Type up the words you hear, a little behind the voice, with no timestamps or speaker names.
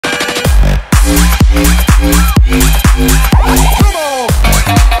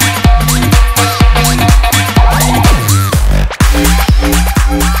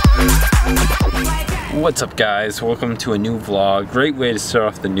What's up guys, welcome to a new vlog. Great way to start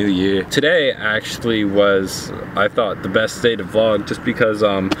off the new year. Today actually was, I thought, the best day to vlog just because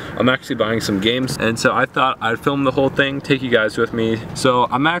I'm actually buying some games, and so I thought I'd film the whole thing, take you guys with me. So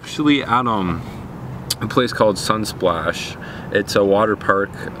I'm actually at a place called Sunsplash. It's a water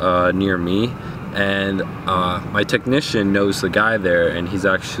park near me, and my technician knows the guy there, and he's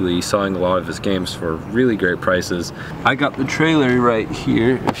actually selling a lot of his games for really great prices. I got the trailer right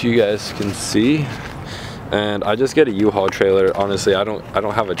here, if you guys can see. And I just get a U-Haul trailer. Honestly, I don't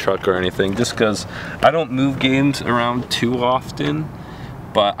have a truck or anything, just because I don't move games around too often.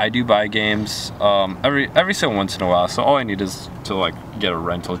 But I do buy games every so once in a while. So all I need is to like get a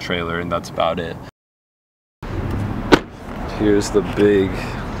rental trailer, and that's about it. Here's the big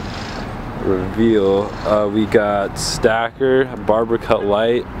reveal. We got Stacker, Barber Cut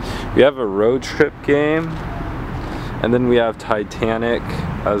Light. We have a road trip game, and then we have Titanic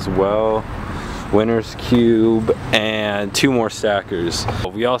as well. Winner's Cube, and 2 more stackers.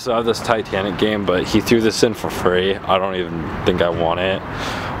 We also have this Titanic game, but he threw this in for free. I don't even think I want it.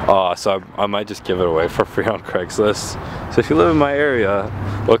 So I might just give it away for free on Craigslist. So if you live in my area,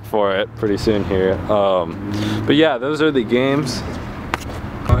 look for it pretty soon here. But yeah, those are the games.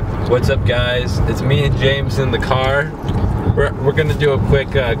 What's up guys? It's me and James in the car. We're gonna do a quick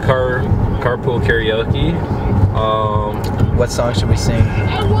carpool karaoke. What song should we sing?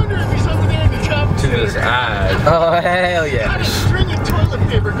 I wonder if he's on the name to this ad. Oh hell yeah! A string of toilet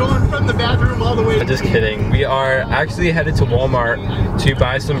paper going from the bathroom all the way. Just kidding. We are actually headed to Walmart to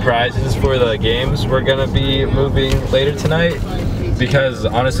buy some prizes for the games we're gonna be moving later tonight. Because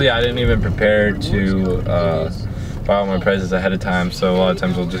honestly, I didn't even prepare to buy all my prizes ahead of time. So a lot of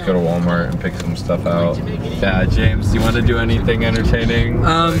times we'll just go to Walmart and pick some stuff out. Yeah, James, do you want to do anything entertaining?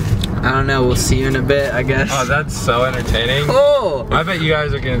 I don't know, we'll see you in a bit, I guess. Oh, that's so entertaining. Oh! I bet you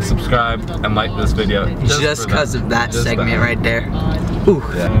guys are gonna subscribe and like this video. Just because of that segment right there. Ooh.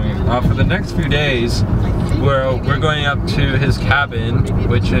 Yeah. For the next few days, we're going up to his cabin,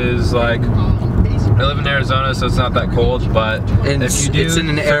 which is like, I live in Arizona, so it's not that cold, but if you do, it's in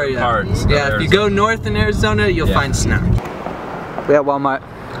an area. Parts yeah, if you go north in Arizona, you'll find snow. We at Walmart.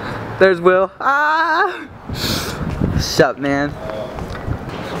 There's Will. Ah! What's up, man?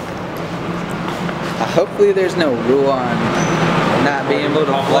 Hopefully there's no rule on not being able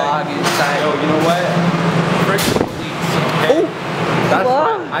to vlog inside. Yo, you know what? Frick the police, okay? Oh! That's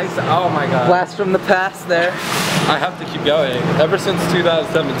right. Oh my god. Blast from the past there. I have to keep going. Ever since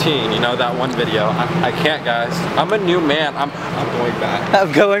 2017, you know, that one video. I can't, guys. I'm a new man. I'm going back.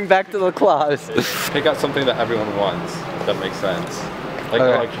 I'm going back to the claws. Pick out something that everyone wants, if that makes sense. Like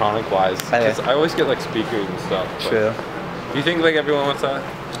electronic wise. Because I always get like speakers and stuff. True. Do you think like everyone wants that?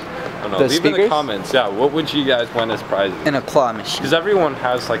 I don't know. Leave in the comments. Yeah, what would you guys want as prizes? In a claw machine. Because everyone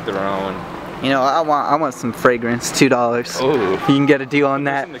has like their own. You know, I want some fragrance, $2. Oh. You can get a deal on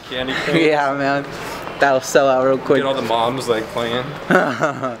that. The candy canes. Yeah, man. That'll sell out real quick. Get all the moms like playing.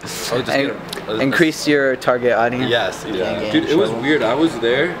 Increase your target audience. Yes, yeah. Dude, it was weird. I was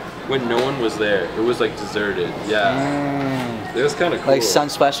there when no one was there. It was like deserted. Yeah. It was kind of cool. Like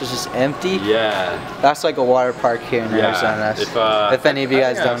Sunsplash was just empty? Yeah. That's like a water park here in Arizona. If any of you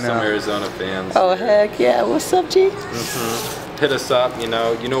guys don't know. Some Arizona fans. Oh heck yeah, what's up G? Hit us up, you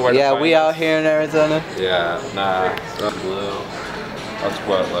know where to find us. Yeah, we out here in Arizona. Yeah, nah, blue. That's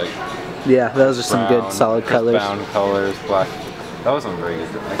what, like... Yeah, those are some good solid colors. Brown colors, black. That wasn't very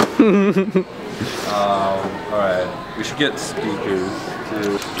good. Alright, we should get speakers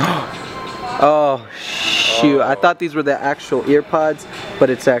too. Oh shoot, I thought these were the actual ear pods, but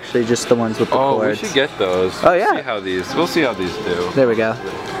it's actually just the ones with the cords. Oh, we should get those. Oh yeah. We'll see how these do. There we go.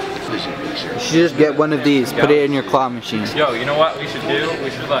 You should just get one of these, put it in your claw machine. Yo, you know what we should do? We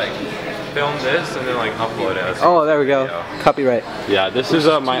should like film this and then like upload it. Oh, there we go. Copyright. Yeah, this is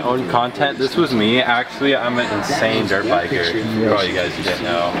my own content. This was me. Actually, I'm an insane dirt biker. For all you guys who didn't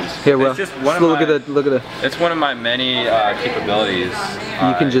know. Here, Will. Look at the. It's one of my many capabilities.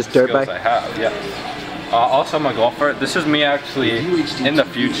 You can just dirt bike. I have. Yeah. Also, I'm a golfer. This is me actually in the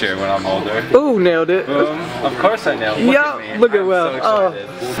future when I'm older. Ooh, nailed it. Boom. Of course I nailed it. Yeah, look at Will. So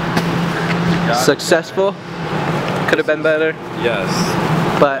successful. Could have been better. Yes.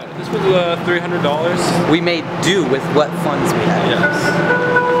 But this was $300. We made do with what funds we had. Yes.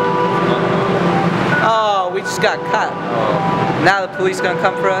 Oh, we just got caught. Oh. Now the police gonna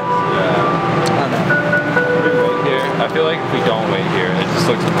come for us? Yeah. Oh no. We wait here. I feel like if we don't wait here, it just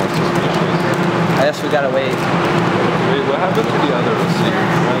looks more suspicious. I guess we gotta wait. Wait, what happened to the other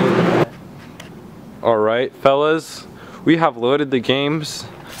receipt? Alright, fellas, we have loaded the games.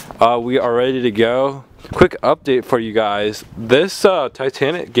 We are ready to go. Quick update for you guys. This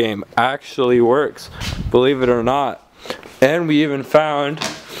Titanic game actually works, believe it or not. And we even found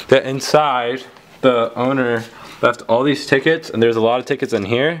that inside the owner left all these tickets, and there's a lot of tickets in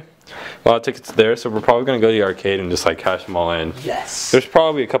here. A lot of tickets there, so we're probably gonna go to the arcade and just like cash them all in. Yes. There's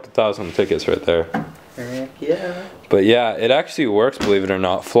probably a couple thousand tickets right there. Heck yeah. But yeah, it actually works, believe it or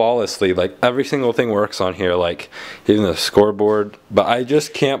not, flawlessly. Like every single thing works on here, like even the scoreboard. But I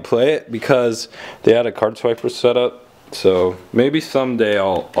just can't play it because they had a card swiper set up. So maybe someday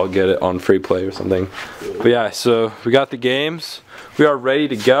I'll get it on free play or something. But yeah, so we got the games. We are ready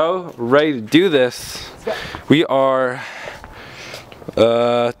to go, ready to do this. We are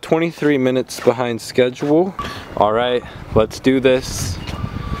 23 minutes behind schedule. All right, let's do this.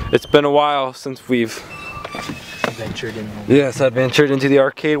 It's been a while since we've adventured into the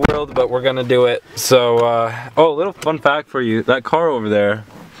arcade world, but we're gonna do it. So, oh, a little fun fact for you. That car over there,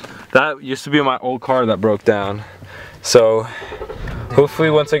 that used to be my old car that broke down. So, hopefully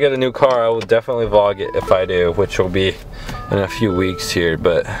once I get a new car, I will definitely vlog it if I do, which will be in a few weeks here,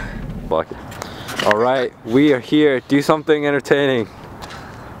 but vlog it. All right, we are here. Do something entertaining.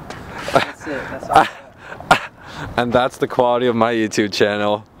 That's it. That's all. And that's the quality of my YouTube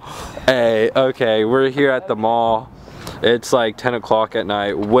channel. Hey, okay, we're here at the mall. It's like 10 o'clock at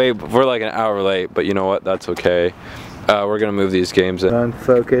night. We're like an hour late, but you know what? That's okay. We're gonna move these games in. On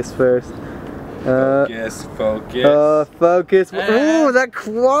focus first. Focus, focus. Focus. Ooh, that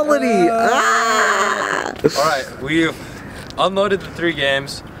quality. Alright, we've unloaded the 3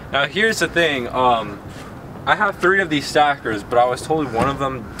 games. Now here's the thing. I have 3 of these stackers, but I was told one of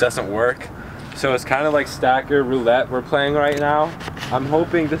them doesn't work. So it's kind of like stacker roulette we're playing right now. I'm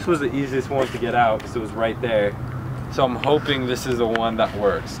hoping this was the easiest one to get out because it was right there. So I'm hoping this is the one that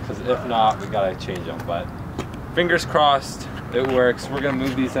works, because if not, we gotta change them. But fingers crossed, it works. We're gonna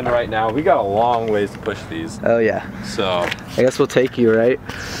move these in right now. We got a long ways to push these. Oh yeah. So I guess we'll take you, right?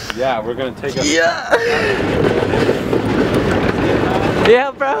 yeah, we're gonna take us. Yeah.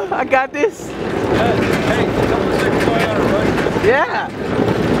 Yeah, bro. I got this. Hey, going on a road. Yeah.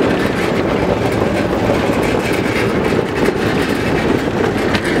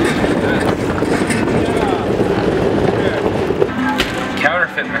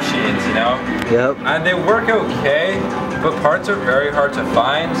 Counterfeit machines, you know? Yep. And they work okay, but parts are very hard to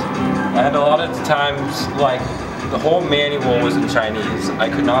find. And a lot of the times, like, the whole manual was in Chinese. I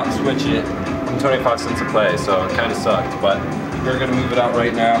could not switch it from 25 cents a play, so it kind of sucked. But we're gonna move it out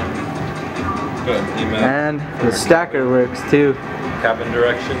right now. Good, amen. And the stacker works too. Cabin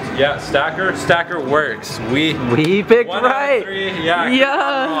directions. Yeah, stacker works. We picked one right. Out of 3,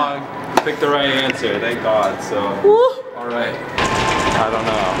 yeah. Wrong. Picked the right answer, thank God. So, all right. I don't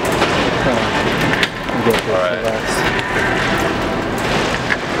know. Alright.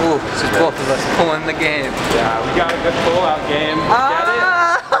 Ooh, this is both of us pulling the game. Yeah, we got a good pull-out game. Get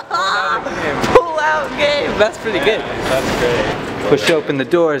it? Pull-out game. That's pretty good. That's great. Push open the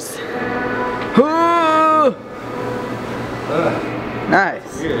doors.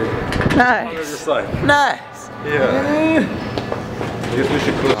 Nice. Weird. Nice. Just like, nice. yeah. I guess we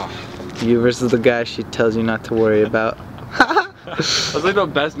should pull. You versus the guy she tells you not to worry about. That's like the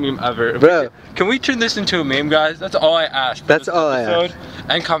best meme ever. Bro. Can we turn this into a meme, guys? That's all I ask. That's all I ask.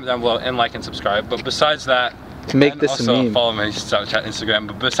 And comment down below and like and subscribe. But besides that, to make this a meme. Also follow my Snapchat, Instagram.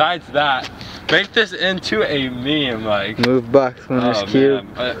 But besides that, make this into a meme. Like move box winners cube.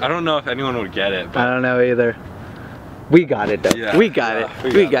 I don't know if anyone would get it. But I don't know either. We got it though. Yeah, we got it.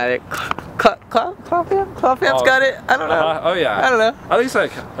 We got it. Clawfam's got it. I don't know. Oh yeah. I don't know. At least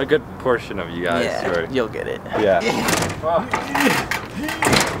like a good portion of you guys. Yeah, sure. you'll get it. Yeah.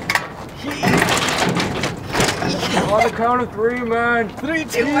 On the count of 3, man. 3,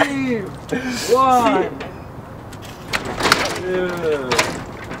 2, 1. 1. 2.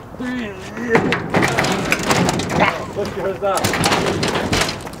 3. Look yours up.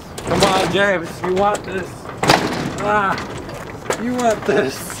 Come on, James. You want this? You want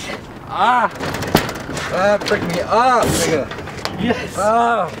this? Pick me up, nigga. Yes.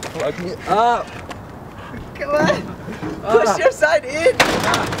 Fuck me up. Come on. Push your side in.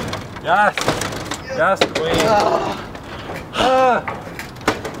 Yes. Yes, queen.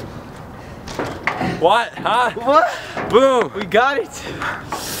 What? Huh? What? Boom. We got it.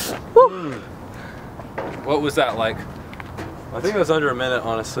 What was that like? I think it was under a minute,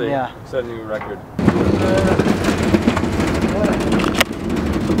 honestly. Yeah. Set a new record.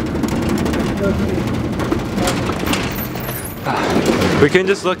 We can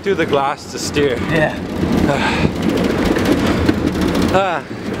just look through the glass to steer. Yeah.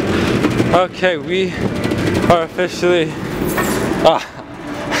 Okay, we are officially.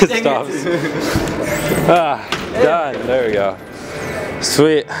 It stops. Done. There we go.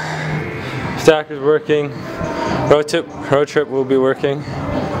 Sweet. Stacker's working. Road trip will be working.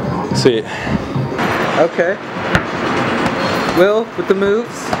 Sweet. Okay. Will with the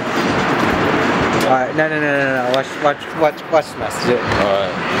moves. Alright, no. Watch the message.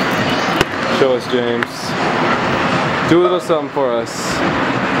 Alright. Show us, James. Do a little something for us.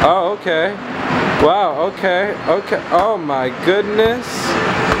 Oh, okay. Wow, okay. Oh my goodness.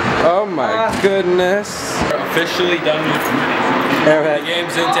 Oh my goodness. We're officially done with Arrowhead. the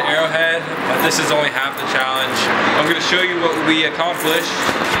game's into Arrowhead, but this is only half the challenge. I'm going to show you what we accomplished.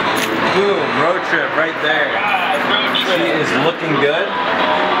 Boom, road trip right there. She is looking good.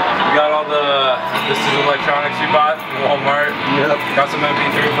 We got all this is electronics we bought from Walmart. Yep. Got some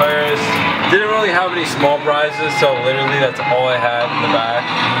MP3 players. Didn't really have any small prizes, so literally that's all I had in the back.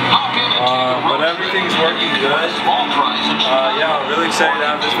 But everything's working good. Yeah, I'm really excited to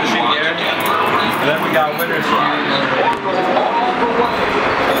have this machine here. And then we got winners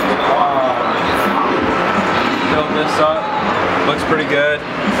filled this up. Looks pretty good.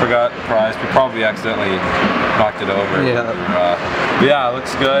 Forgot the prize. We probably accidentally knocked it over. Yeah. Yeah, it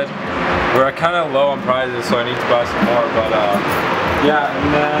looks good. We're kind of low on prizes, so I need to buy some more. But yeah, and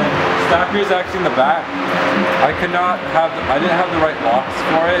then Stacker's actually in the back. I didn't have the right locks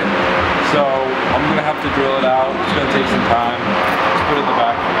for it, so I'm gonna have to drill it out. It's gonna take some time. Just put it in the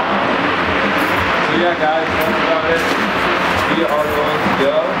back. So yeah, guys, that's about it. We are going to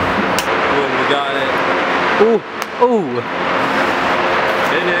go. Boom, we got it. Ooh.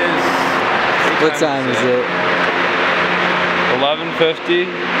 It is. What time is it? 11:50.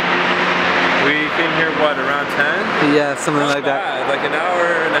 We came here, what, around 10? Yeah, something like that. Like an hour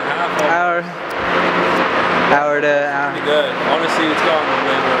and a half. Hour to hour. Pretty good. Honestly, it's gone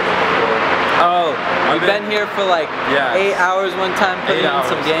way more than before. Oh, we've been here for like 8 hours one time playing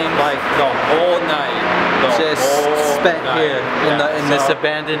some games. Like the whole night. Just spent here in this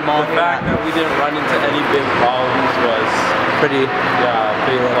abandoned mall. The fact that we didn't run into any big problems was pretty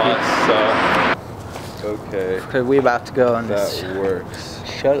big plus. So okay. We about to go on this works.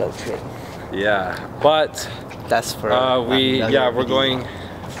 solo trip. Yeah, but that's for we're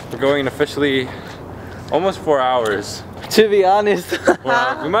going officially almost 4 hours. To be honest,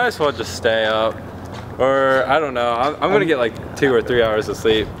 we might as well just stay up, or I don't know. I'm gonna get like 2 or 3 hours of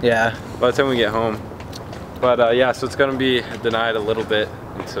sleep. Yeah. By the time we get home. But yeah, so it's gonna be denied a little bit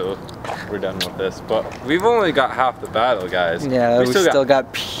until we're done with this. But we've only got half the battle, guys. Yeah, we still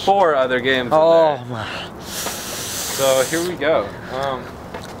got 4 other games. Oh in there. my. So here we go.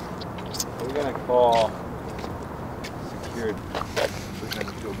 We're gonna call secured. We're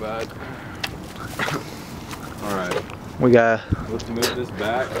gonna feel bad. All right. We gotta. Let's move this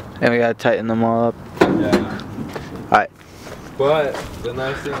back. And we gotta tighten them all up. Yeah. All right. But the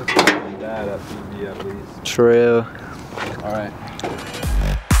nice thing is we're getting that at PB at least. True. All right.